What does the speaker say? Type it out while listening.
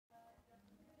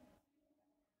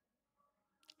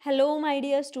Hello, my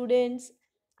dear students.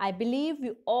 I believe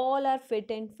you all are fit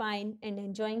and fine and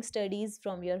enjoying studies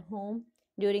from your home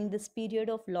during this period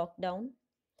of lockdown.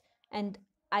 And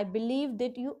I believe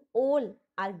that you all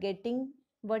are getting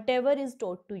whatever is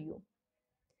taught to you.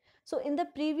 So, in the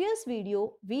previous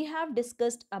video, we have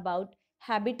discussed about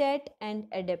habitat and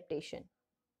adaptation,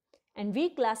 and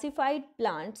we classified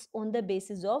plants on the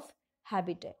basis of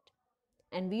habitat.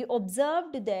 And we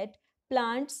observed that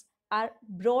plants are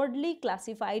broadly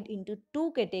classified into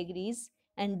two categories,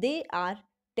 and they are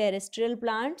terrestrial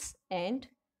plants and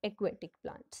aquatic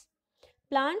plants.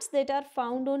 Plants that are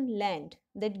found on land,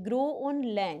 that grow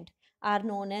on land, are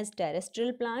known as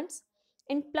terrestrial plants,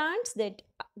 and plants that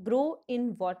grow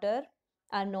in water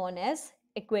are known as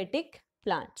aquatic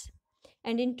plants.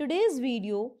 And in today's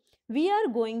video, we are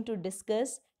going to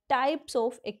discuss types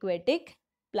of aquatic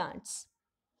plants.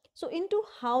 So, into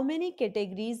how many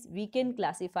categories we can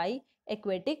classify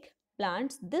aquatic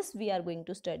plants, this we are going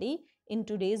to study in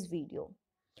today's video.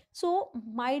 So,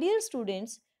 my dear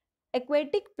students,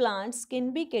 aquatic plants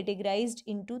can be categorized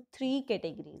into three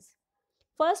categories.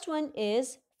 First one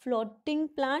is floating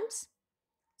plants,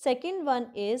 second one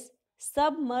is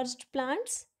submerged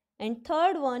plants, and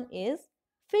third one is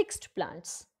fixed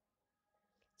plants.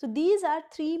 So these are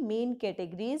three main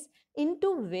categories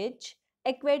into which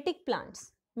aquatic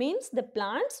plants means the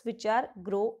plants which are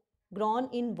grown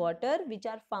in water, which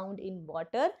are found in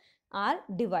water, are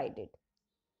divided.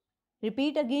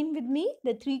 Repeat again with me.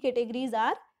 The three categories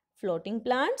are floating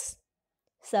plants,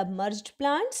 submerged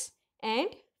plants, and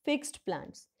fixed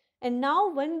plants. And now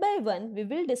one by one we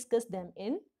will discuss them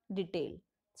in detail.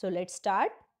 So let's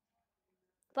start.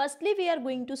 Firstly, we are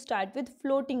going to start with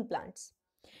floating plants.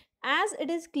 As it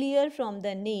is clear from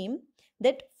the name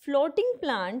that floating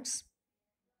plants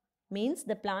means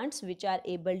the plants which are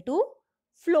able to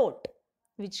float,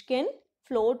 which can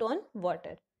float on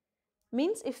water.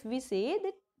 Means if we say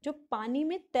that जो पानी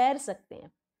में तैर सकते हैं,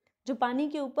 जो पानी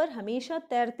के ऊपर हमेशा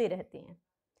तैरते रहते हैं,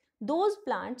 those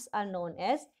plants are known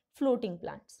as floating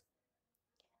plants.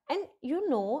 And you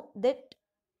know that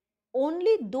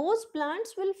only those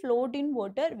plants will float in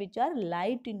water which are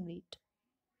light in weight.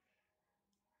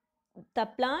 The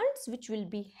plants which will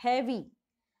be heavy,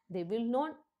 they will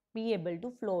not be able to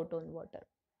float on water.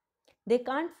 They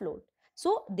can't float.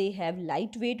 So they have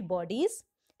lightweight bodies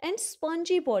and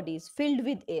spongy bodies filled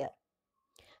with air.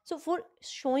 So for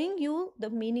showing you the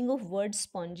meaning of word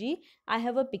spongy, I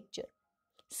have a picture.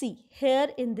 See here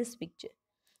in this picture.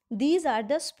 These are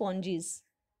the sponges.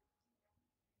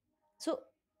 So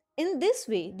in this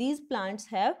way, these plants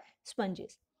have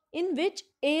sponges in which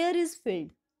air is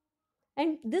filled,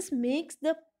 and this makes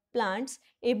the plants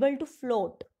able to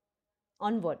float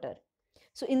on water.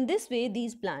 So in this way,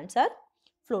 these plants are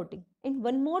floating. And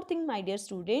one more thing, my dear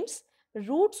students,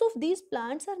 roots of these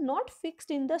plants are not fixed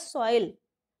in the soil.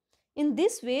 In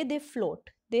this way, they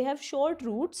float. They have short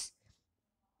roots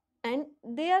and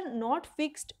they are not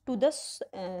fixed to the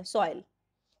soil,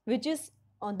 which is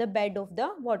on the bed of the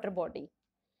water body.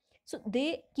 So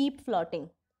they keep floating.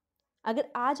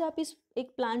 अगर आज आप इस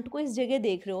एक plant को इस जगह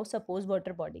देख रहे हो, सपोज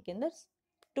वाटर बॉडी के अंदर,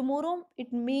 tomorrow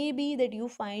it may be that you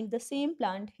find the same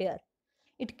plant here.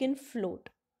 It can float.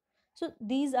 So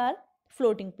these are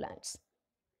floating plants.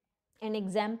 And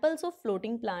examples of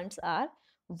floating plants are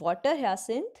water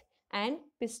hyacinth and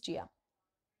pistia.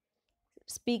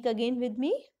 Speak again with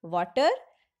me. Water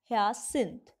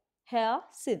hyacinth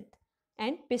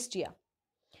and pistia.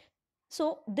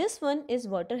 So this one is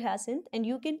water hyacinth, and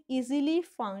you can easily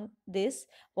find this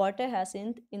water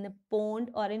hyacinth in a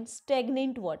pond or in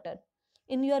stagnant water.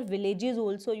 In your villages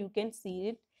also you can see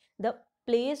it. The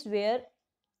place where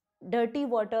dirty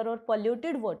water or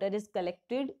polluted water is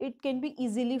collected, it can be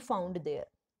easily found there.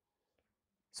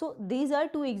 So these are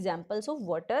two examples of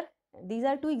water. These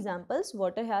are two examples,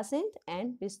 water hyacinth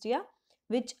and pistia,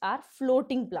 which are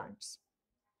floating plants.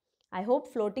 I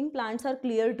hope floating plants are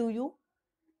clear to you.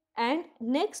 And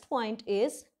next point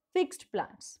is fixed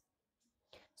plants.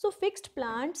 So fixed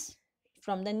plants,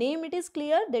 from the name it is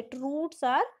clear that roots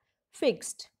are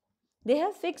fixed. They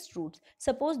have fixed roots.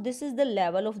 Suppose this is the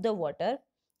level of the water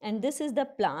and this is the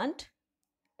plant.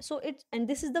 So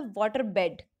this is the water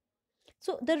bed.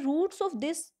 So the roots of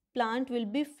this plant will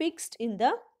be fixed in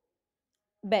the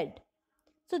bed.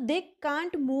 So they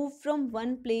can't move from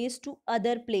one place to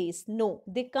other place. No,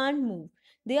 they can't move.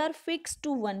 They are fixed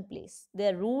to one place.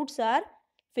 Their roots are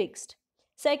fixed.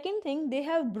 Second thing, they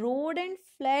have broad and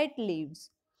flat leaves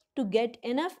to get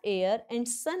enough air and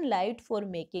sunlight for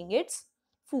making its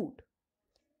food.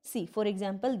 See, for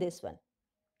example, this one.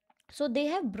 So they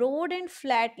have broad and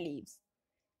flat leaves.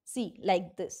 See,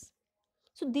 like this.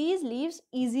 So these leaves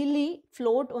easily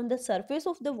float on the surface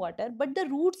of the water, but the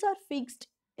roots are fixed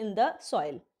in the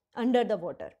soil under the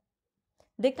water.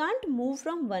 They can't move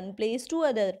from one place to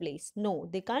other place. No,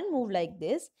 they can't move like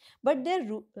this, but their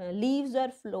leaves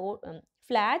are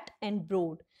flat and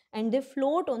broad, and they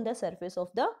float on the surface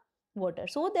of the water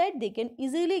so that they can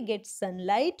easily get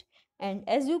sunlight. And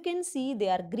as you can see, they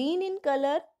are green in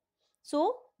color,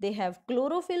 so they have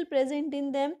chlorophyll present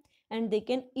in them, and they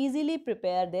can easily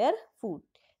prepare their food.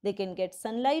 They can get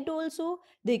sunlight also,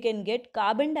 they can get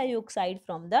carbon dioxide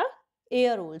from the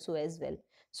air also as well.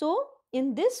 So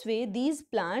in this way, these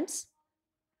plants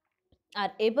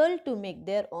are able to make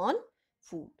their own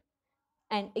food.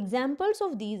 And examples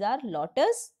of these are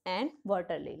lotus and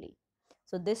water lily.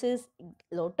 So this is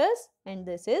lotus and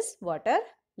this is water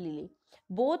lily.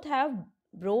 Both have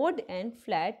broad and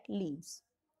flat leaves.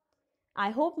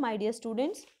 I hope, my dear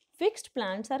students, fixed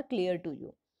plants are clear to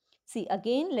you. See,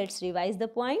 again, let's revise the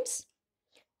points.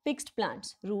 Fixed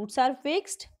plants. Roots are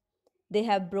fixed. They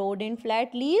have broad and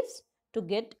flat leaves to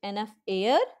get enough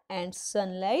air and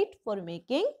sunlight for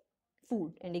making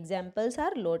food. And examples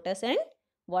are lotus and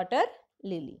water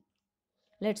lily.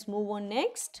 Let's move on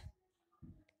next.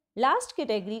 Last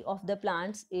category of the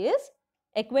plants is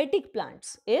aquatic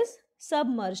plants, is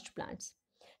submerged plants.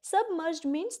 Submerged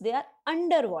means they are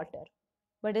underwater.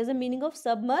 What is the meaning of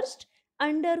submerged?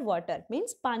 Underwater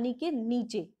means पानी के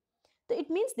नीचे. So it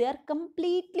means they are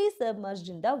completely submerged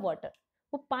in the water.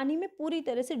 वो पानी में पूरी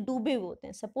तरह से डूबे हुए होते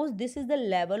हैं. Suppose this is the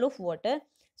level of water.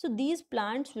 So these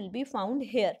plants will be found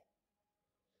here.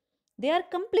 They are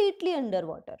completely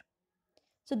underwater.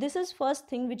 So this is first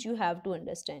thing which you have to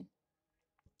understand.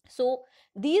 So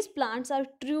these plants are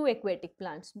true aquatic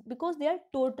plants because they are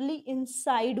totally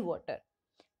inside water.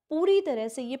 पूरी तरह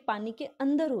से ये पानी के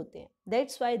अंदर होते हैं.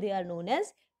 That's why they are known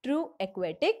as true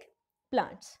aquatic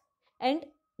plants. And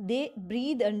they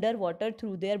breathe underwater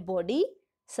through their body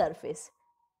surface.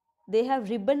 They have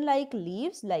ribbon-like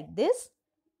leaves like this.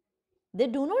 They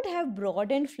do not have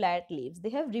broad and flat leaves.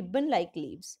 They have ribbon-like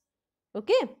leaves.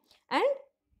 Okay? And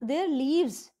their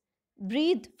leaves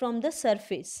breathe from the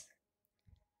surface.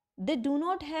 They do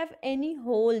not have any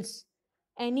holes,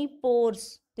 any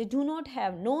pores. They do not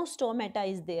have, no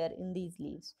stomata is there in these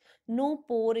leaves. No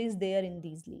pore is there in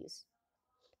these leaves.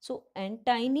 So, and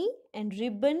tiny and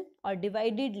ribbon or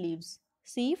divided leaves.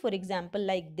 See, for example,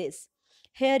 like this.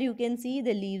 Here you can see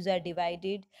the leaves are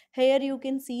divided. Here you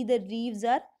can see the leaves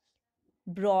are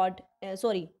broad.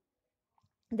 The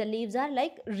leaves are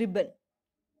like ribbon.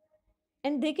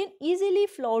 And they can easily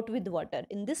float with water.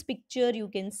 In this picture, you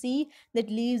can see that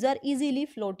leaves are easily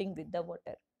floating with the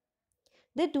water.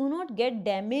 They do not get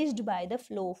damaged by the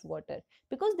flow of water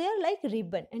because they are like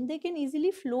ribbon and they can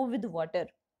easily flow with water.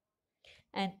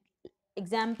 And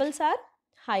examples are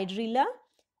hydrilla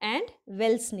and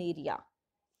Welsneria.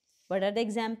 What are the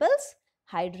examples?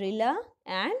 Hydrilla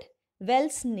and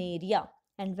Welsneria.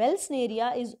 And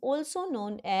Welsneria is also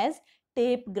known as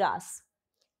tape grass.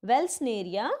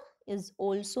 Welsneria is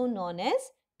also known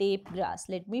as tape grass.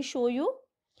 Let me show you.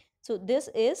 So this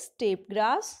is tape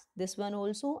grass, this one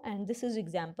also, and this is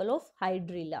example of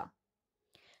hydrilla.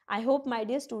 I hope, my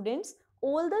dear students,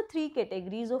 all the three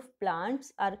categories of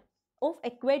plants are of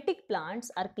aquatic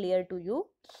plants are clear to you.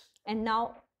 And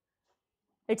now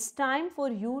it's time for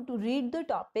you to read the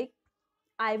topic.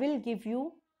 I will give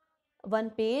you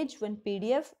one page, one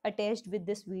PDF attached with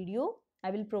this video.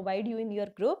 I will provide you in your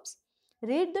groups.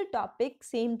 Read the topic,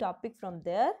 same topic from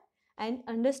there, and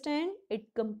understand it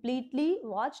completely.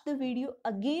 Watch the video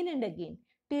again and again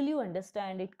till you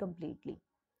understand it completely.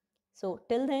 So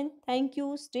till then, thank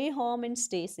you. Stay home and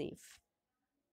stay safe.